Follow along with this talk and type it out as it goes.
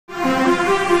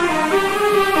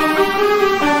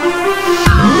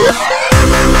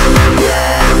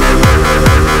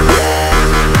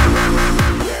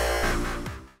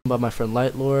about my friend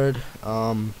Lightlord.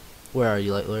 Where are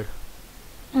you, Lightlord?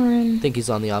 I think he's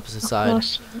on the opposite side.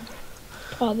 Across you,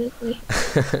 probably.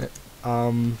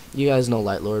 You guys know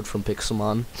Lightlord from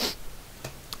Pixelmon.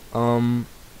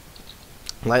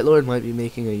 Lightlord might be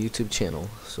making a YouTube channel,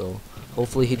 so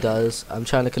hopefully he does. I'm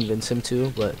trying to convince him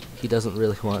to, but he doesn't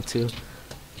really want to.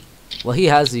 Well, he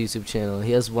has a YouTube channel.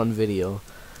 He has one video.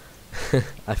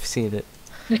 I've seen it.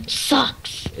 It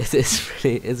sucks. It's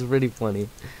pretty funny.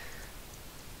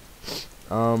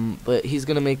 But he's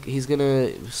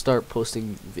gonna start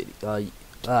posting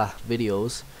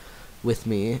videos with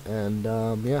me, and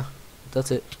yeah,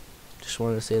 that's it. Just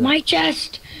wanted to say that. My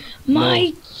chest,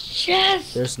 my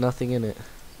chest. There's nothing in it.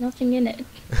 Nothing in it.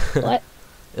 What?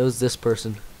 It was this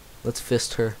person. Let's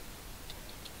fist her.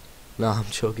 No, I'm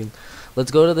joking.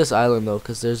 Let's go to this island though,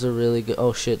 cause there's a really good.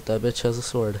 Oh shit, that bitch has a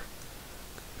sword.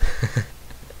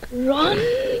 Run!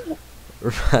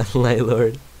 Run,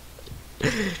 Lightlord.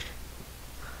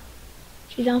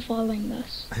 She's not following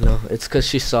us. I know. It's cause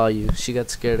she saw you. She got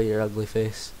scared of your ugly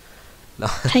face. No.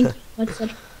 Thank you. What's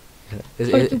it?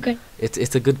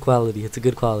 It's a good quality. It's a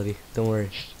good quality. Don't worry.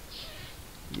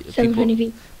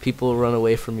 People run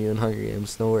away from you in Hunger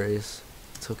Games. No worries.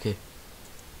 It's okay.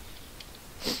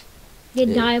 They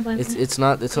die by it's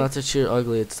not that you're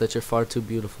ugly. It's that you're far too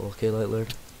beautiful. Okay,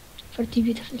 Lightlord. Far too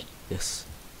beautiful. Yes.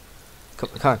 Come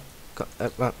on.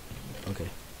 Okay.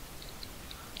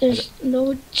 There's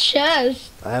no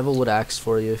chest. I have a wood axe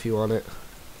for you if you want it.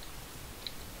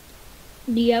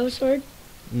 Do you have a sword?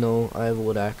 No, I have a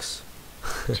wood axe.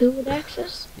 2 wood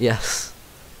axes? Yes.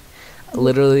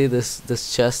 Literally, this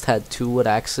chest had 2 wood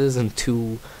axes and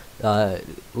 2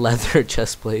 leather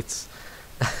chest plates.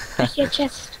 I see a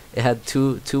chest. It had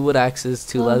two wood axes,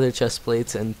 2 leather chest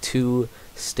plates, and 2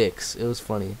 sticks. It was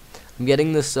funny. I'm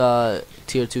getting this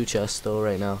tier 2 chest though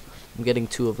right now. I'm getting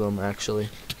 2 of them actually.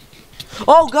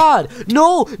 Oh God!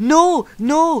 No! No!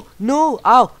 No! No!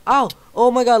 Ow! Ow! Oh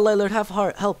my God! Lightlord, have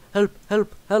heart! Help! Help!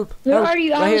 Help! Help! Where help. are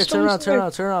you? Right here! Turn around! Turn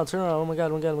around! Turn around! Turn around! Oh my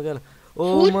God! Oh my God! Oh my God!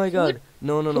 Oh Food? my God! Food?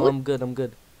 No! No! No! Food? I'm good! I'm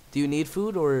good. Do you need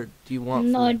food or do you want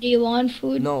No, food? do you want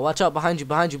food? No! Watch out! Behind you!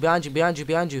 Behind you! Behind you! Behind you!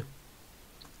 Behind you!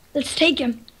 Let's take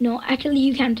him. No, actually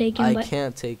you can't take him. I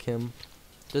can't take him.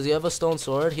 Does he have a stone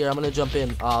sword? Here, I'm gonna jump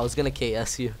in. Oh, I was gonna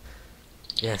KS you.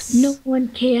 Yes. No one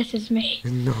KS's me.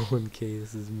 No one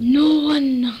KS's me. No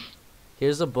one.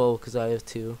 Here's a bow, because I have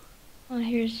 2. Oh,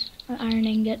 here's an iron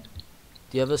ingot.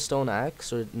 Do you have a stone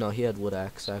axe? Or no, he had wood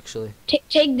axe, actually.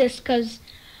 Take this, because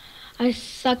I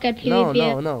suck at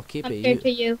PvP. No, keep it. Compared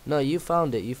to you. No, you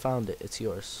found it. You found it. It's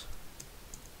yours.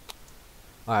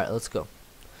 Alright, let's go.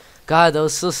 God, that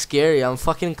was so scary. I'm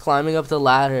fucking climbing up the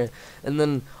ladder, and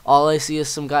then all I see is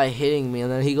some guy hitting me, and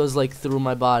then he goes, like, through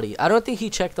my body. I don't think he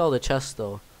checked all the chests,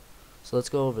 though. So let's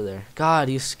go over there. God,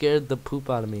 he scared the poop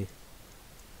out of me.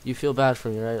 You feel bad for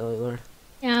me, right, Lightlord?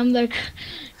 Yeah, I'm like,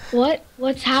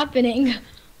 what's happening?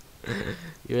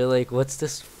 You're like, what's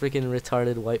this freaking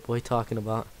retarded white boy talking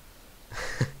about?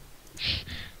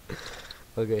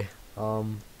 Okay,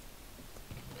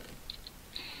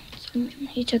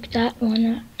 He took that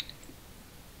one.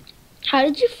 How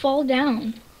did you fall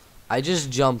down? I just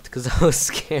jumped because I was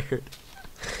scared.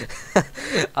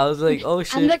 I was like, oh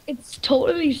shit. I'm like, it's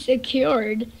totally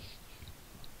secured.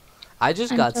 I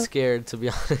just got scared, to be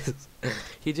honest.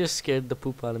 He just scared the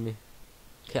poop out of me.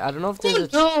 Okay, I don't know if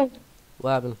there's no.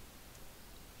 What happened?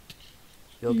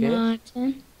 You okay?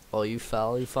 Nothing. Oh, you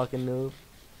fell, you fucking noob.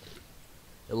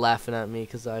 You're laughing at me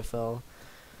because I fell.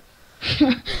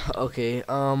 Okay,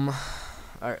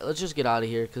 alright, let's just get out of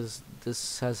here because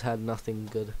this has had nothing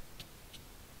good.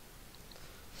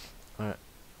 Alright,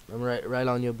 I'm right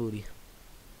on your booty.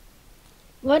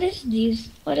 What is these?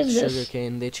 What is this? Sugar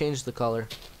cane. They changed the color.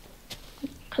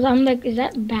 Cause I'm like, is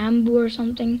that bamboo or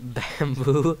something?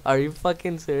 Bamboo? Are you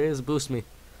fucking serious? Boost me.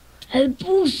 I'll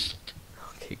boost.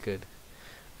 Okay, good.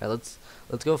 Alright,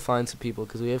 let's go find some people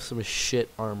because we have some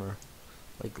shit armor.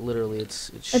 Like literally,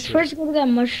 it's Let's shit. first go to that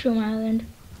mushroom island.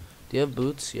 Do you have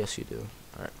boots? Yes, you do.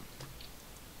 Alright.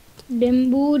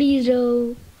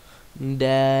 Bamboodizo.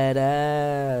 Dead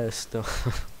ass. No.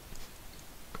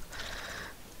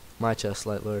 My chest,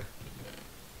 Lightlord.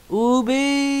 Ooh,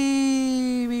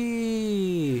 baby!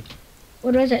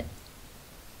 What was it?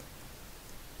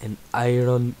 An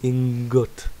iron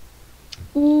ingot.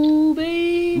 Ooh,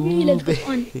 baby. Ooh, Let's go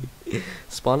spawn.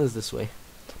 Spawn is this way.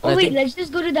 Oh, wait, let's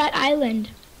just go to that island.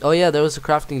 Oh, yeah, there was a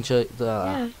crafting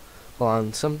Yeah. Hold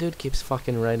on, some dude keeps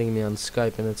fucking writing me on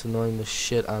Skype and it's annoying the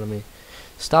shit out of me.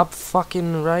 Stop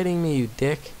fucking writing me, you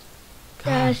dick.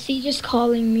 God. CJ's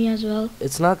calling me as well.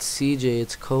 It's not CJ,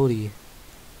 it's Cody.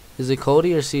 Is it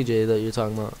Cody or CJ that you're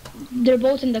talking about? They're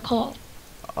both in the call.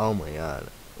 Oh my God.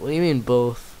 What do you mean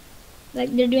both?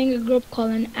 Like they're doing a group call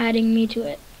and adding me to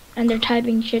it, and they're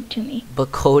typing shit to me.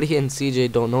 But Cody and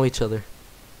CJ don't know each other.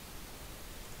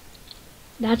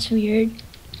 That's weird.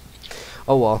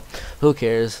 Oh well, who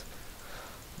cares?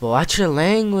 But watch your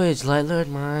language, Lightlord,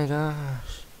 my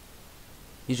gosh.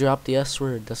 You dropped the S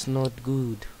word, that's not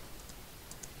good.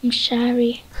 I'm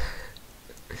sorry.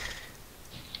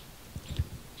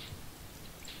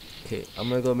 Okay, I'm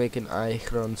gonna go make an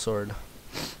Ichron sword.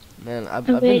 Man, A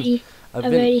very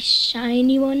been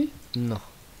shiny one. no.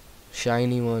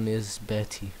 Shiny one is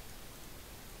Betty.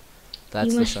 That's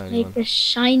You the must shiny make one. a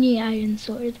shiny iron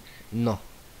sword. No.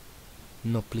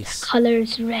 No, please. Color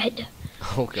is red.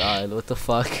 Oh god, what the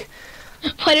fuck?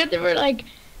 What if they were like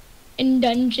in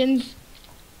dungeons,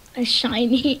 a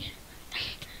shiny?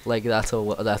 Like that's a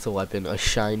weapon, a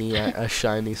shiny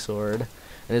sword,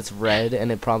 and it's red,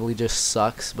 and it probably just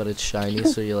sucks, but it's shiny,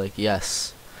 so you're like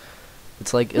yes.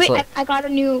 It's like Wait, I got a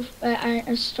new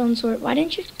a stone sword. Why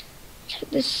didn't you check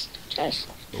this chest?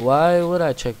 Why would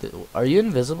I check the? Are you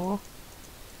invisible?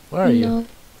 Where are you? No.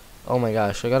 Oh my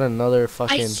gosh, I got another I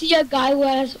fucking. see a guy who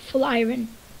has full iron.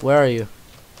 Where are you?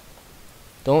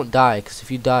 Don't die, cause if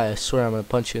you die, I swear I'm gonna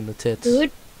punch you in the tits.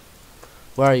 Dude,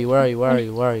 Where are you? Where are you? Where are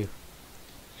you? Where are you?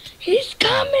 he's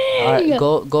coming. Alright,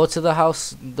 go to the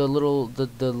house. The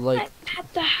like. I'm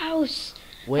at the house.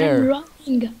 Where? I'm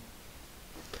running.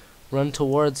 Run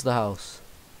towards the house.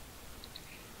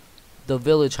 The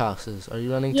village houses. Are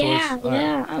you running towards? Yeah, Alright.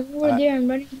 yeah. I'm over there. I'm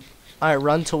running. Alright,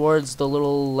 run towards the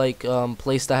little like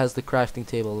place that has the crafting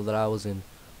table that I was in.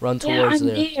 Run Yeah, towards I'm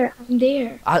there. there. I'm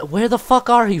there. Where the fuck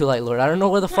are you, Lightlord? I don't know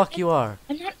where the fuck you are.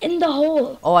 I'm not in the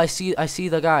hole. Oh, I see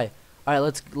the guy.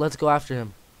 Alright, let's go after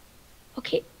him.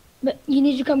 Okay, but you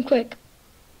need to come quick.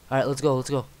 Alright, let's go.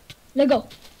 Let go.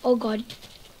 Oh god.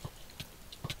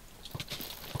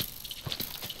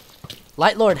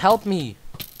 Lightlord, help me.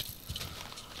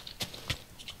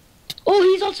 Oh,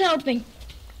 he's also helping.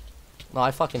 No,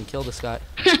 I fucking killed this guy.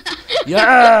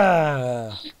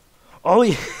 Yeah. Oh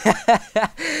yeah.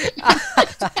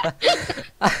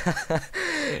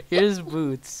 Here's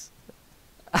Boots.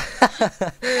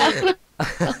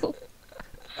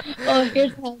 Oh,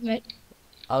 here's the helmet.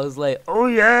 I was like, oh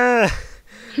yeah.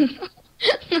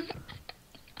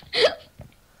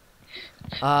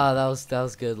 That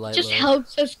was good, Lightlord. Just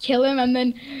helps us kill him and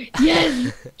then,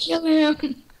 yes, kill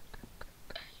him.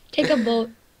 Take a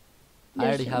boat. I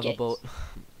already Just in have a case. boat.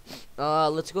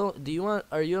 Let's go.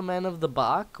 Are you a man of the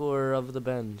Bach or of the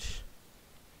bench?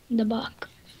 The buck.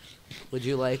 Would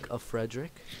you like a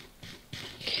Frederick?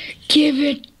 Give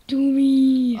it to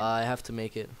me. I have to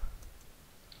make it.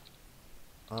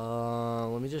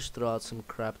 Let me just throw out some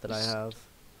crap that I have.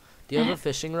 Do you have a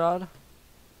fishing rod?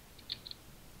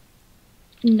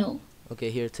 No. Okay,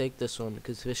 here, take this one,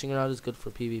 because fishing rod is good for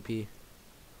PvP.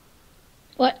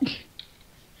 What?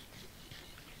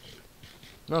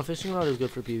 No, fishing rod is good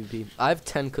for PvP. I have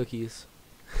 10 cookies.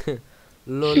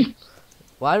 Lol.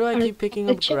 Why do I keep picking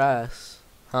up chip? grass?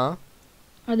 Huh?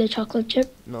 Are they chocolate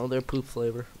chip? No, they're poop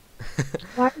flavor.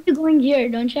 Why are you going here?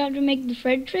 Don't you have to make the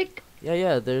Frederick?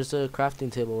 Yeah, there's a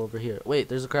crafting table over here. Wait,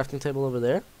 there's a crafting table over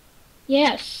there?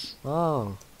 Yes.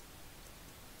 Oh.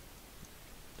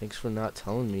 Thanks for not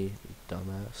telling me, you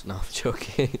dumbass. No, I'm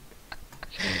joking.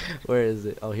 Where is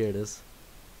it? Oh, here it is.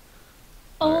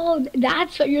 Oh,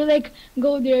 that's what you're like.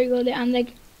 Go there, go there. I'm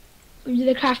like,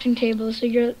 the crafting table. So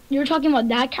you're talking about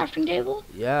that crafting table?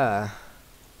 Yeah.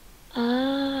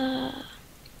 Ah.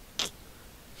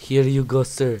 Here you go,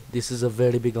 sir. This is a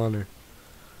very big honor.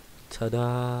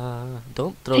 Ta-da.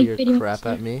 Don't throw Thank your you very crap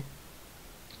much, at sir. me.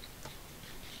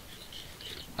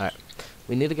 Alright.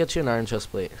 We need to get you an iron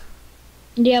chest plate.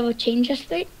 Do you have a chain chest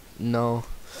plate? No.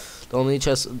 The only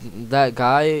chest... That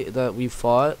guy that we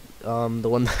fought, the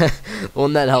one that, the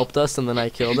one that helped us and then I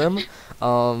killed him,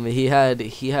 he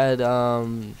had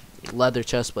leather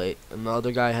chest plate. And the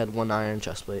other guy had one iron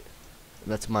chest plate.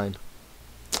 And that's mine.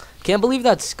 Can't believe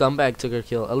that scumbag took her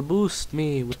kill. I'll boost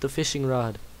me with the fishing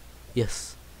rod.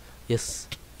 Yes. Yes.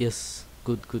 Yes.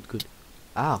 Good, good, good.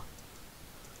 Ow.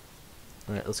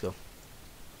 Alright, let's go.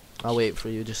 I'll wait for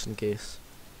you just in case.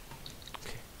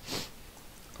 Okay.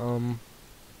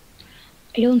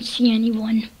 I don't see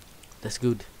anyone. That's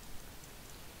good.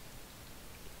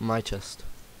 My chest.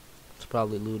 It's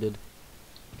probably looted.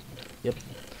 Yep.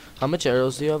 How much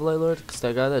arrows do you have, Lightlord? Because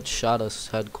that guy that shot us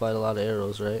had quite a lot of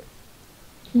arrows, right?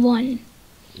 One.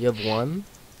 You have one?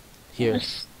 Here.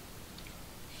 Yes.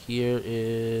 Here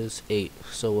is 8.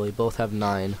 So we both have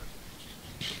 9.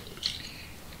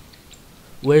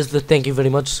 Where's the thank you very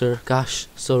much, sir? Gosh,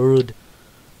 so rude.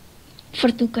 For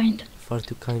too kind. Far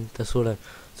too kind. That's what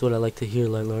I like to hear,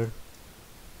 Lightlord.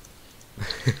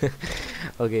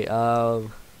 Okay,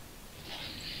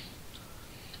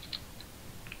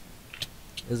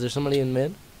 is there somebody in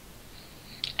mid?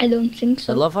 I don't think I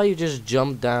so. love how you just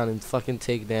jump down and fucking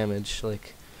take damage.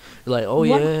 Like, you're like, oh One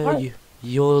yeah, heart.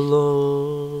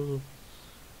 YOLO.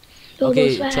 Those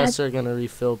Okay, fat. chests are gonna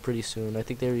refill pretty soon. I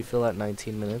think they refill at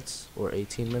 19 minutes or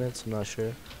 18 minutes. I'm not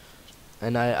sure.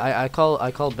 And I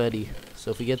call Betty.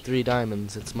 So if we get 3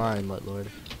 diamonds, it's mine, Light Lord.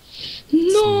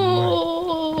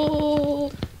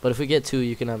 No. But if we get 2,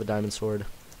 you can have a diamond sword.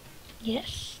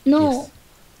 Yes. No. Yes.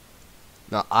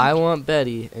 Now I want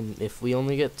Betty, and if we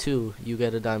only get 2, you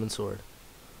get a diamond sword.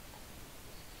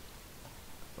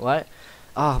 What?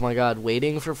 Oh my god,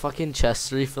 waiting for fucking chests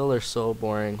to refill are so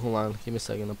boring. Hold on, give me a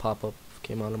second. A pop-up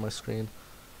came out on my screen.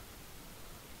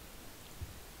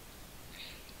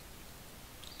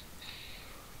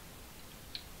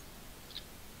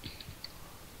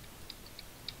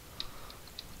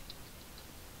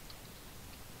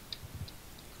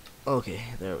 Okay,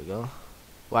 there we go.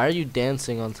 Why are you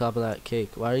dancing on top of that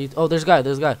cake? Why are you... Oh, there's a guy,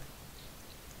 there's a guy.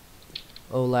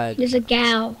 Oh, lag. There's a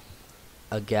gal.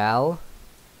 A gal?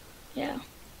 Yeah.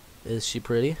 Is she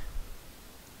pretty?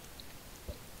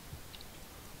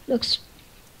 Looks.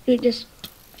 It just.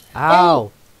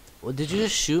 Ow! What, did you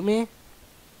just shoot me?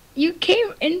 You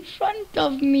came in front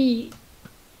of me.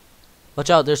 Watch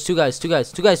out, there's 2 guys, 2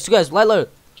 guys, 2 guys, 2 guys. Light Lord.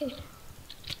 Okay.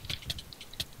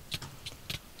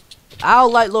 Ow,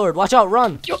 Light Lord, watch out,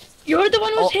 run. You're the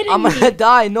one who's Oh, hitting I'm me. gonna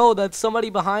die. No, that's somebody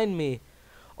behind me.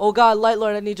 Oh god, Light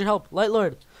Lord, I need your help. Light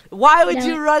Lord. Why would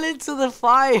you run into the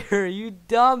fire, you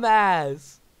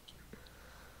dumbass?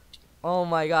 Oh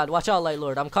my god, watch out, Light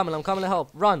Lord. I'm coming to help.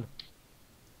 Run.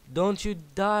 Don't you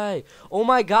die. Oh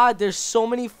my god, there's so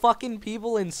many fucking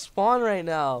people in spawn right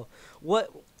now. What?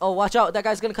 Oh, watch out, that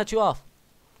guy's gonna cut you off.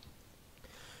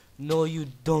 No, you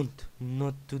don't.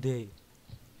 Not today.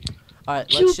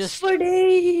 Alright, let's just... for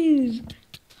days.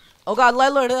 Oh god,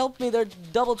 Light Lord, help me. They're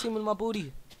double teaming my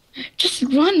booty. Just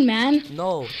run, man.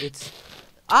 No, it's...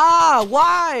 Ah,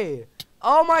 why?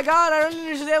 Oh my god, I don't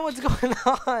understand what's going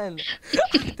on.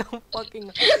 I don't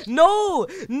fucking... No,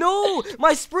 no,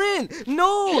 my sprint.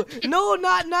 No, no,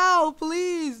 not now,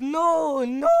 please. No,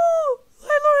 no.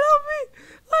 Light Lord, help me.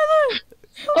 Light Lord.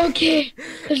 Okay,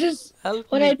 this is Help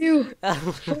what me. I do.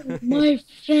 Oh, my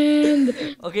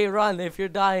friend. Okay, run. If you're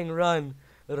dying, run.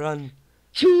 Run.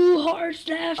 2 hearts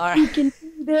left. All right. You can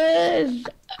do this.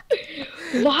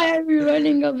 Why are we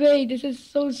running away? This is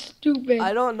so stupid.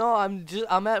 I don't know.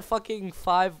 I'm at fucking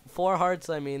 4 hearts.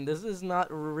 I mean, this is not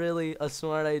really a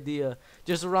smart idea.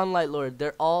 Just run, Light Lord.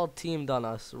 They're all teamed on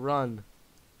us. Run.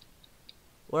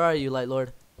 Where are you, Light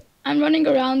Lord? I'm running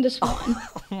around this one.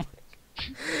 Oh my-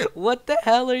 What the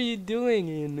hell are you doing,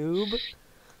 you noob?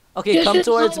 Okay, This come is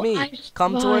towards how me. I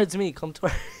Come survive. towards me. Come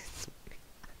towards.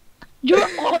 You're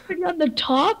already on the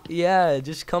top? Yeah,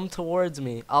 just come towards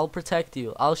me. I'll protect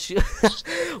you. I'll shoot.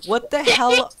 What the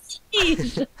hell?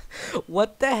 Jeez.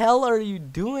 What the hell are you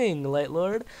doing, Light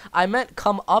Lord? I meant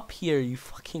come up here, you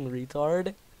fucking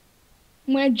retard.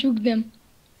 I'm gonna juke them.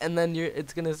 And then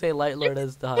it's gonna say Light Lord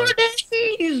as the For high.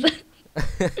 days.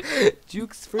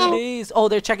 Jukes for days. Oh,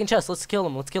 they're checking chests. Let's kill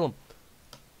him. Let's kill him.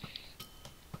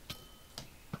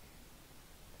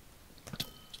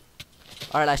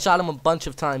 Alright, I shot him a bunch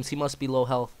of times. He must be low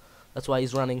health. That's why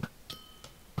he's running.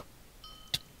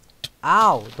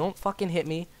 Ow! Don't fucking hit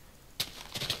me.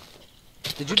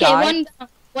 Did you Okay, die? one down.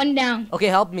 One down. Okay,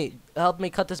 help me. Help me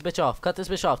cut this bitch off. Cut this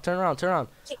bitch off. Turn around. Turn around.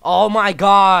 Oh my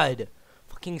god!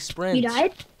 Fucking sprint. You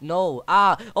died? No.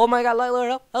 Ah. Oh my god, Light Lord,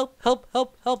 help. Help. Help.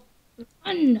 Help. Help.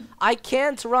 Run. I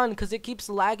can't run because it keeps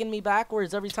lagging me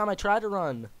backwards every time I try to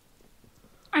run.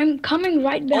 I'm coming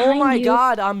right behind you. Oh my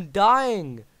god, I'm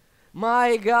dying.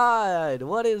 My god,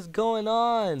 what is going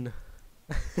on?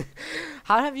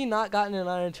 How have you not gotten an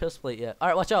iron chest plate yet?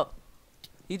 Alright, watch out.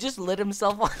 He just lit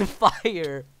himself on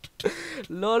fire.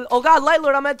 Lol. Oh god, Light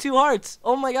Lord, I'm at 2 hearts.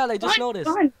 Oh my god, I just noticed.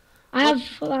 Run. I have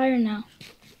full iron now.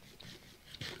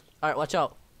 Alright, watch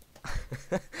out.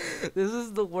 This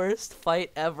is the worst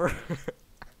fight ever.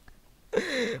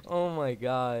 Oh my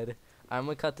god. I'm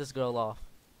gonna cut this girl off.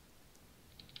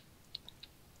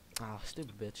 Ah,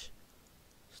 stupid bitch.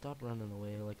 Stop running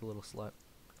away like a little slut.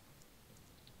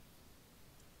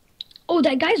 Oh,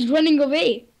 that guy's running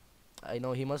away. I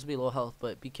know he must be low health,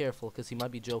 but be careful because he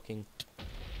might be joking.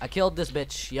 I killed this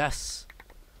bitch. Yes.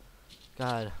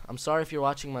 God, I'm sorry if you're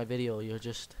watching my video. You're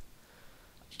just...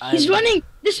 He's running.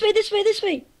 This way, this way, this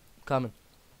way. Coming.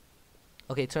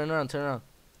 Okay, turn around, turn around.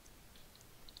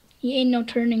 He ain't no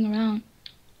turning around.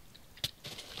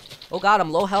 Oh god,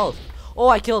 I'm low health. Oh,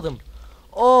 I killed him.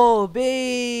 Oh,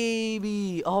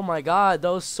 baby. Oh my god, that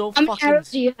was so How many fucking.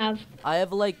 arrows do you have? I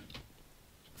have like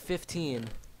 15.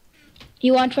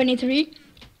 You want 23?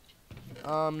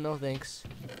 No thanks.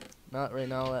 Not right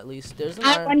now, at least. There's an I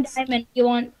have iron. one diamond. You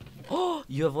want? Oh,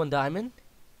 you have one diamond?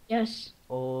 Yes.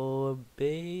 Oh,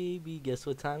 baby. Guess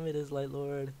what time it is, Light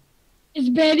Lord? It's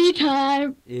Betty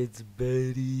time. It's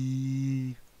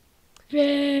Betty.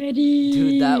 Betty.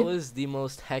 Dude, that was the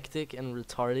most hectic and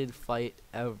retarded fight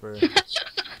ever.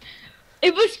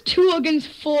 It was 2 against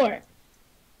 4.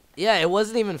 Yeah, it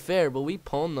wasn't even fair, but we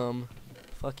pwned them.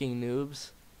 Fucking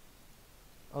noobs.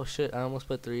 Oh shit, I almost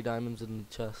put 3 diamonds in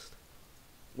the chest.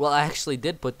 Well, I actually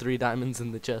did put 3 diamonds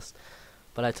in the chest,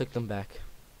 but I took them back.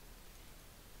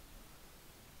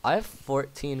 I have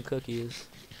 14 cookies.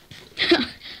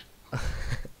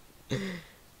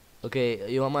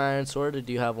 Okay, you want my iron sword or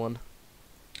do you have one?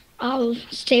 I'll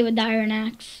stay with the iron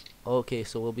axe. Okay,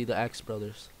 so we'll be the Axe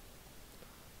Brothers.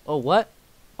 Oh, what?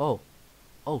 Oh.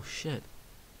 Oh, shit.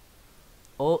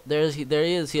 Oh, there he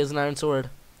is. He has an iron sword.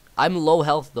 I'm low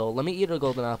health, though. Let me eat a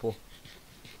golden apple.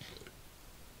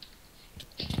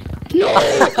 No!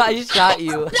 I shot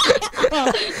you.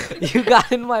 You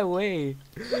got in my way.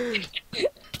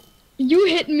 You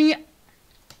hit me.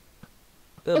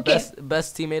 The Okay.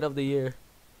 best teammate of the year.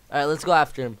 Alright, let's go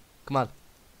after him. Come on.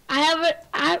 I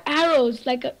have arrows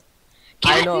like a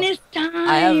I know. Katniss time.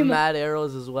 I have mad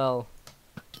arrows as well.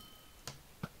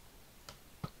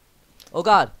 Oh,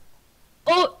 God.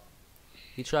 Oh,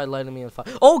 He tried lighting me on fire.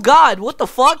 Oh, God. What the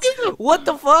fuck? What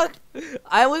the fuck?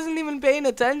 I wasn't even paying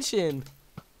attention.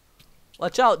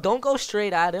 Watch out. Don't go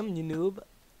straight at him, you noob.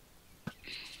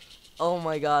 Oh,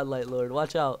 my God, Light Lord.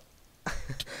 Watch out.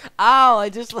 Ow. I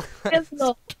just... let's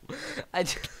go. I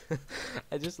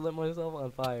just lit myself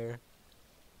on fire.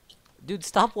 Dude,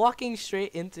 stop walking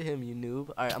straight into him, you noob.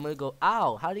 Alright, I'm gonna go.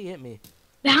 Ow, how did he hit me?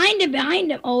 Behind him,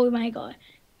 behind him. Oh my god.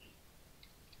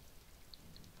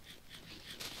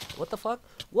 What the fuck?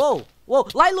 Whoa, whoa,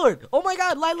 Light Lord! Oh my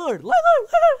god, Light Lord! Light Lord,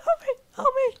 help me,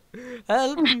 help me!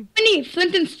 Help How me! many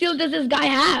flint and steel does this guy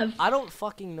have? I don't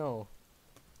fucking know,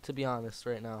 to be honest,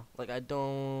 right now. Like, I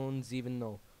don't even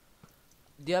know.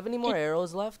 Do you have any more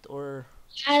arrows left, or?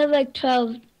 I have like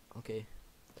 12. Okay.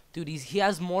 Dude, he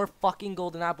has more fucking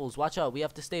golden apples. Watch out. We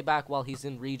have to stay back while he's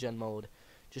in regen mode.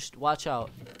 Just watch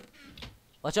out.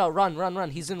 Watch out. Run, run, run.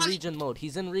 He's in regen mode.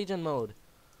 He's in regen mode.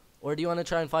 Or do you want to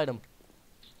try and fight him?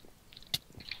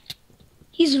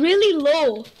 He's really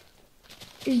low.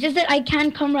 It's just that I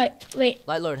can't come right. Wait,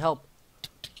 Light Lord, help.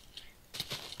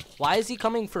 Why is he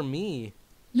coming for me?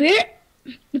 where?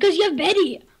 Because you have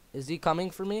Betty. Is he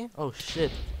coming for me? Oh,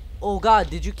 shit. Oh, God.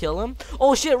 Did you kill him?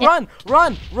 Oh, shit. Run.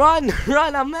 Run. Run.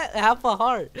 Run. I'm at half a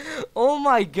heart. Oh,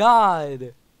 my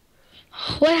God.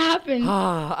 What happened?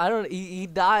 I don't... He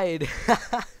died.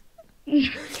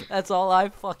 That's all I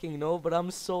fucking know, but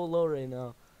I'm so low right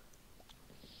now.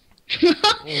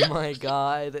 Oh my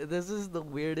god, this is the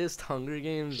weirdest Hunger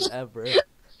Games ever.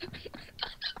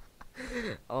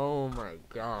 Oh my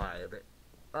god.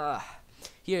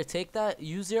 Here, take that.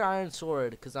 Use your iron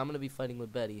sword, because I'm going to be fighting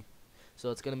with Betty.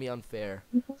 So it's going to be unfair.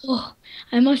 Oh,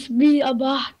 I must be a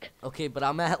bot. Okay, but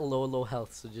I'm at low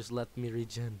health, so just let me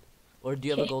regen. Or do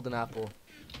you have a Okay. golden apple?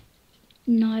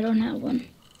 No, I don't have one.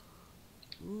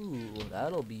 Ooh,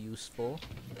 that'll be useful.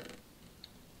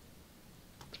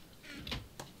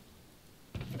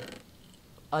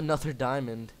 Another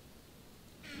diamond.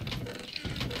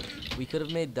 We could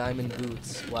have made diamond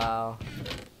boots. Wow.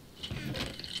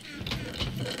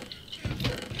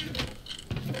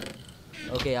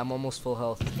 Okay, I'm almost full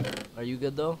health. Are you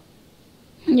good though?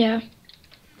 Yeah.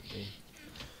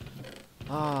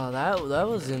 Oh, that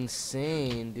was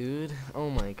insane, dude. Oh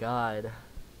my god.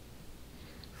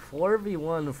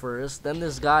 4v1 first, then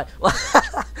this guy. What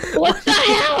the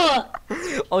hell?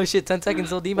 Oh shit, 10 seconds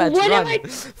till D-match. What am Run. I-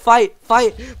 Fight.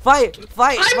 I'm Fight.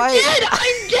 dead.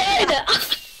 I'm dead.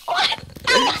 What?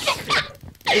 I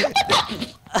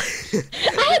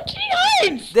have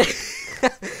 3 hearts.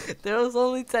 There was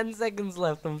only 10 seconds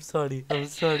left. I'm sorry.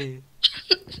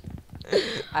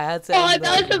 I had to Oh, end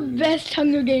that was the video. best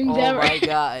Hunger Games Oh ever. my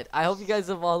god. I hope you guys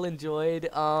have all enjoyed.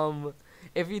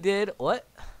 If you did, what?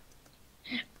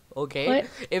 Okay. What?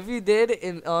 If you did,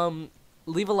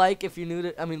 leave a like if you're new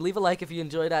to, leave a like if you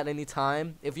enjoyed at any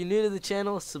time. If you're new to the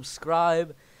channel,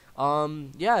 subscribe.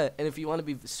 Yeah, and if you want to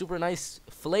be super nice,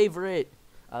 flavor it.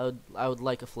 I would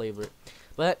like a flavor.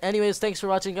 But anyways, thanks for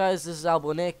watching, guys. This is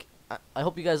Albo Nick. I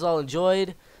hope you guys all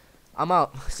enjoyed. I'm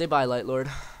out. Say bye, Light Lord.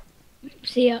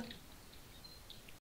 See ya.